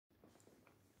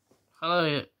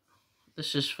Hello,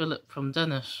 this is Philip from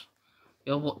Dennis.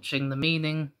 You're watching the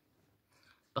meaning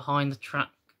behind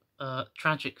the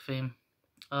tragic theme.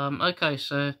 Okay,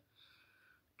 so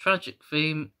tragic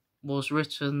theme was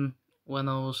written when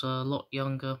I was a lot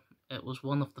younger. It was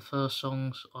one of the first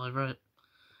songs I wrote,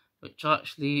 which I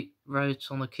actually wrote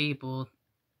on a keyboard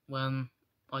when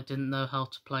I didn't know how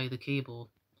to play the keyboard.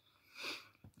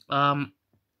 How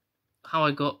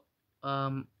I got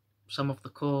some of the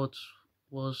chords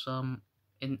was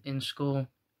in school.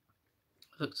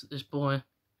 I looked at this boy,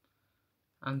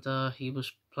 and he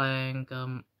was playing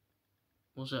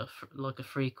was it like a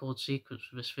 3-chord sequence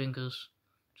with his fingers,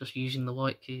 just using the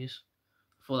white keys.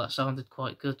 I thought that sounded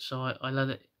quite good, so I let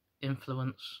it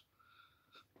influence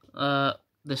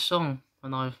this song,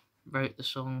 and I wrote the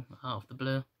song out of the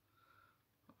blue.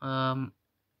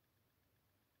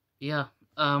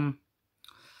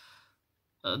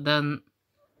 Then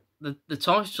the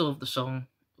title of the song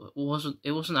wasn't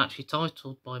actually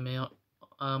titled by me.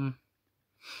 My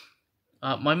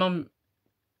mum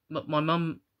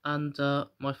and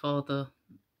my father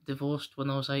divorced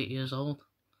when I was 8 years old,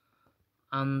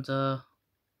 and I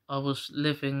was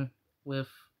living with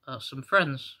some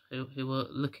friends who were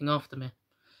looking after me,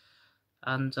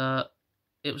 and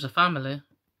it was a family,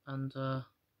 and I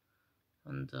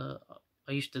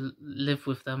used to live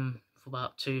with them for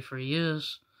about 2-3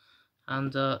 years,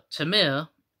 and Tamir,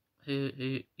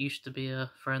 who used to be a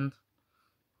friend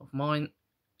of mine,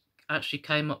 actually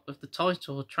came up with the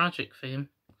title Tragic Theme,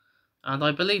 and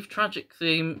I believe Tragic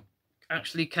Theme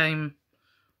actually came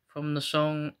from the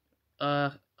song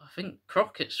I think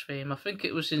Crockett's Theme. I think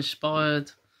it was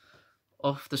inspired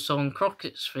of the song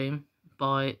Crockett's Theme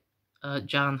by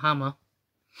Jan Hammer.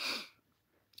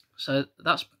 So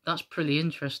that's pretty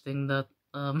interesting that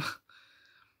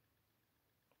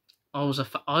I was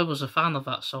a fan of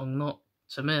that song, not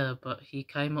Tamir, but he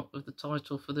came up with the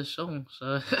title for this song.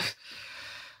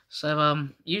 So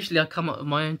usually I come up with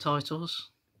my own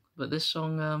titles, but this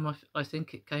song I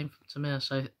think it came from Tamir.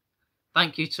 So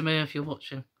thank you, Tamir, if you're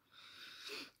watching.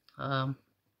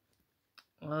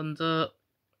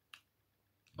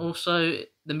 Also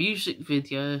the music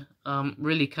video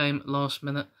really came at last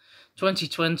minute.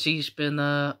 2020's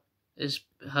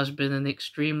has been an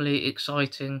extremely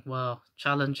exciting,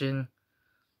 challenging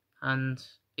and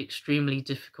extremely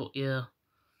difficult year,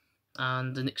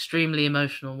 and an extremely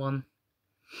emotional one.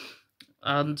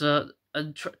 And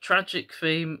tragic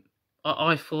theme,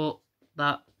 I thought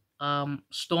that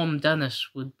Storm Dennis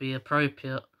would be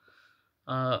appropriate.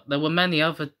 There were many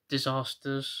other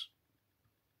disasters,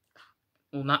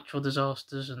 or natural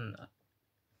disasters, and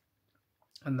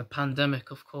the pandemic,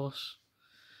 of course,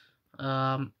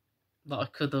 that I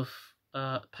could have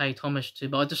paid homage to,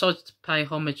 but I decided to pay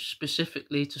homage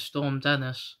specifically to Storm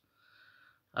Dennis,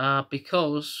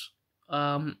 because,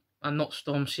 and not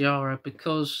Storm Ciara,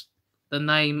 because the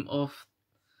name of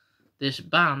this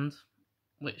band,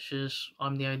 which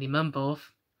I'm the only member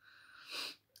of,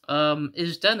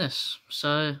 is Dennis.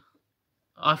 So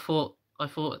I thought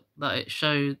that it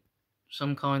showed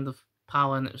some kind of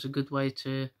power, and it was a good way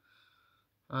to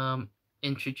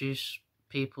introduce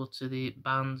people to the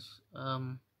band,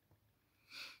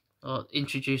 or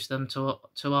introduce them to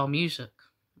our music.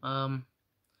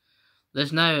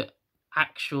 There's no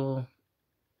actual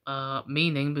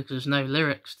meaning because there's no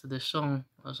lyrics to this song,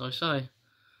 as I say.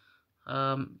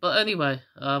 But anyway,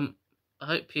 I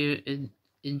hope you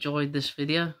enjoyed this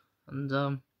video,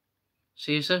 and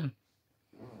see you soon.